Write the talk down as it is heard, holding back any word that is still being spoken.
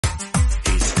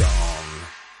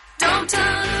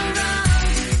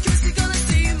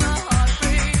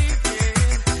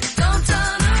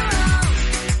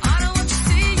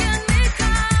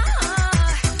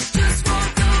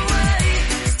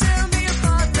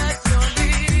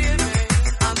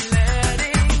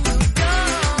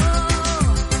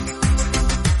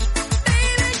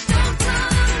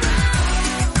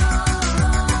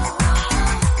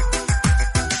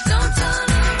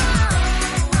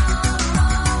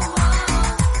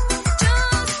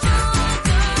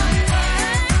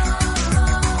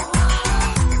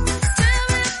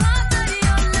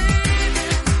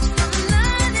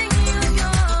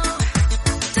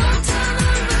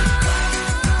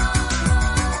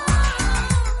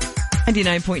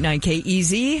99.9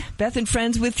 KEZ. Beth and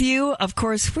friends with you. Of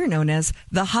course, we're known as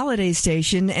the holiday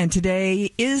station, and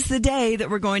today is the day that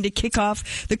we're going to kick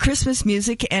off the Christmas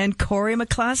music, and Corey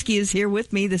McCloskey is here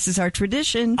with me. This is our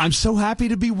tradition. I'm so happy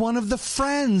to be one of the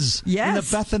friends in the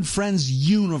Beth and Friends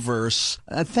universe.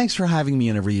 Thanks for having me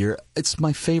in every year. It's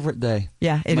my favorite day.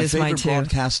 Yeah, it is mine too. My favorite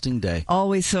broadcasting day.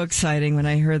 Always so exciting when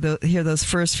I hear those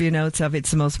first few notes of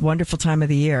it's the most wonderful time of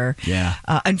the year. Yeah.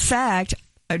 In fact,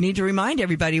 I need to remind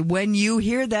everybody, when you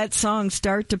hear that song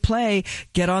start to play,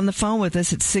 get on the phone with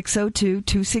us at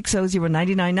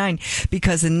 602-260-0999,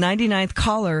 because the 99th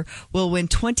caller will win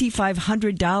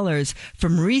 $2,500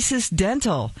 from Rhesus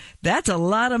Dental. That's a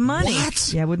lot of money.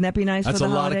 What? Yeah, wouldn't that be nice for the holidays? That's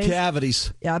a lot of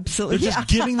cavities. Yeah, absolutely. They're just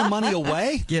giving the money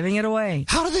away? Giving it away.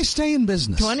 How do they stay in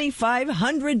business?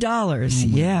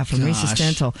 $2,500. From Rhesus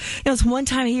Dental. It's one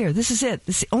time a year. This is it.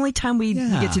 This is the only time we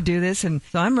get to do this, and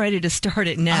so I'm ready to start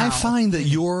it now. I find that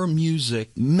your music,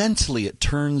 mentally, it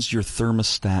turns your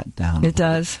thermostat down. It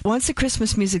does. Once the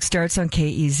Christmas music starts on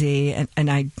KEZ, and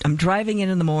I'm driving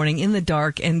in the morning in the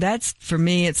dark, and that's, for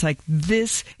me, it's like,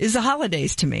 this is the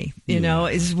holidays to me, you know,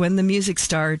 is when the music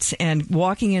starts, and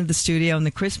walking into the studio and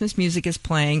the Christmas music is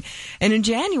playing. And in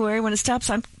January, when it stops,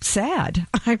 I'm sad.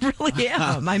 I really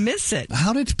am. I miss it.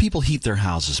 How did people heat their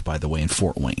houses, by the way, in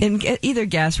Fort Wayne? In either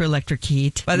gas or electric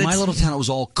heat. In my little town, it was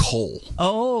all coal.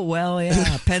 Oh, well,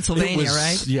 yeah. Pennsylvania, right?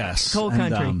 Yes. Coal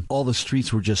country. And, all the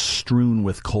streets were just strewn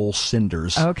with coal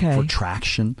cinders for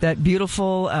traction. That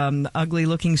beautiful,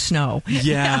 ugly-looking snow.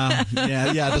 Yeah.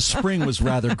 The spring was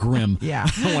rather grim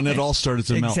when it all started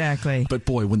to melt. Exactly. But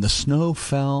boy, when the snow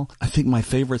fell, I think my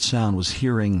favorite sound was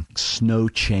hearing snow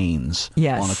chains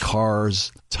on a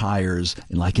car's tires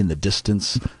and like in the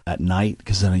distance at night,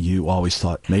 because then you always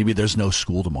thought maybe there's no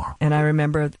school tomorrow. And I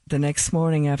remember the next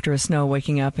morning after a snow,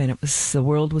 waking up, and the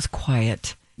world was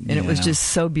quiet. And it was just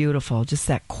so beautiful, just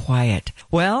that quiet.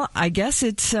 Well, I guess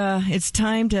it's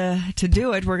time to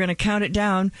do it. We're going to count it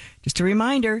down. Just a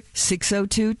reminder,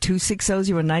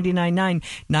 602-260-0999.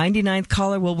 99th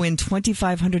caller will win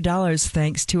 $2,500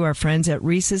 thanks to our friends at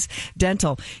Rhesus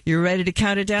Dental. You ready to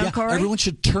count it down, Corey? Everyone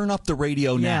should turn up the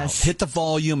radio now. Yes. Hit the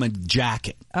volume and jack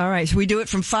it. All right. Should we do it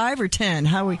from 5 or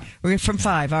 10? We're from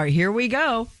 5. All right, here we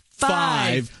go.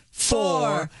 5,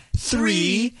 4,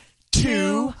 3,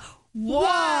 2,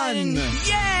 1.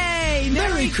 Yay!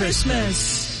 Merry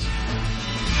Christmas!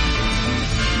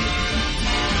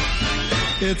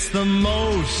 It's the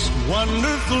most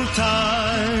wonderful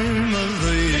time of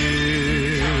the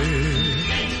year,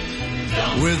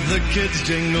 with the kids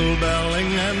jingle belling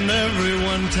and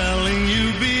everyone telling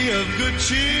you be of good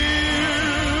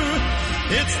cheer.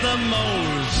 It's the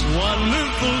most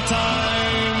wonderful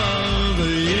time of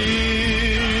the year.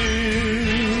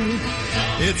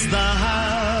 It's the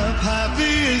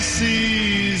happiest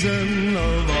season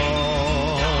of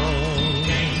all,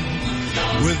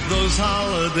 with those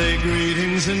holiday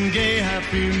greetings and gay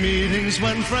happy meetings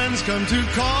when friends come to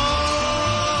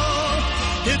call.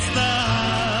 It's the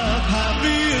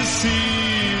happiest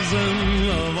season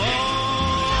of all.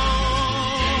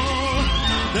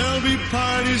 There'll be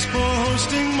parties for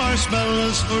hosting,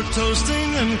 marshmallows for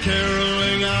toasting, and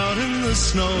caroling out in the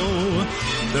snow.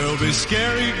 There'll be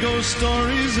scary ghost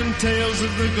stories and tales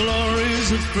of the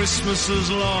glories of Christmases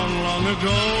long, long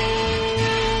ago.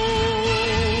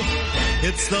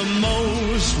 It's the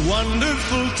most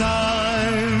wonderful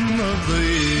time of the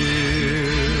year.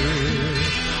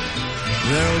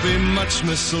 There'll be much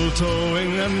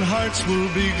mistletoeing and hearts will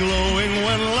be glowing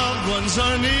when loved ones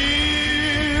are near.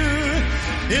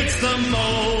 It's the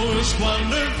most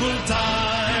wonderful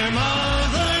time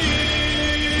of the year.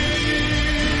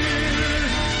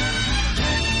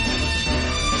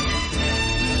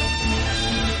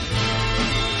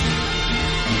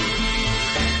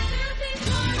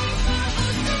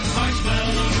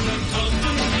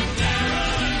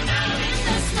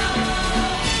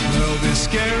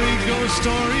 Scary ghost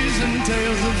stories and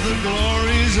tales of the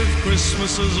glories of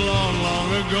Christmases long,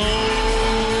 long ago.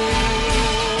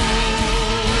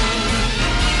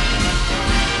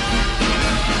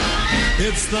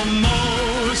 It's the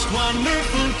most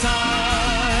wonderful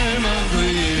time of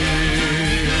the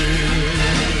year.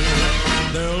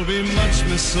 There'll be much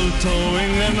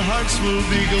mistletoeing and hearts will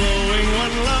be glowing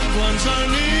when loved ones are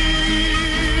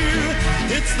near.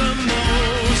 It's the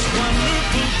most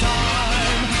wonderful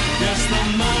time. Yes, the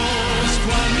most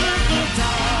wonderful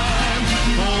time.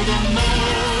 Oh, the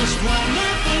most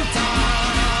wonderful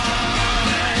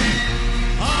time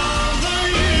of the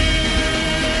year.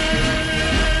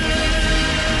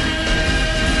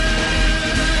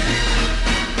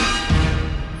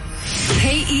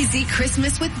 KEZ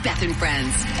Christmas with Beth and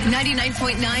Friends.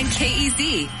 99.9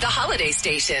 KEZ, the holiday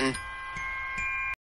station.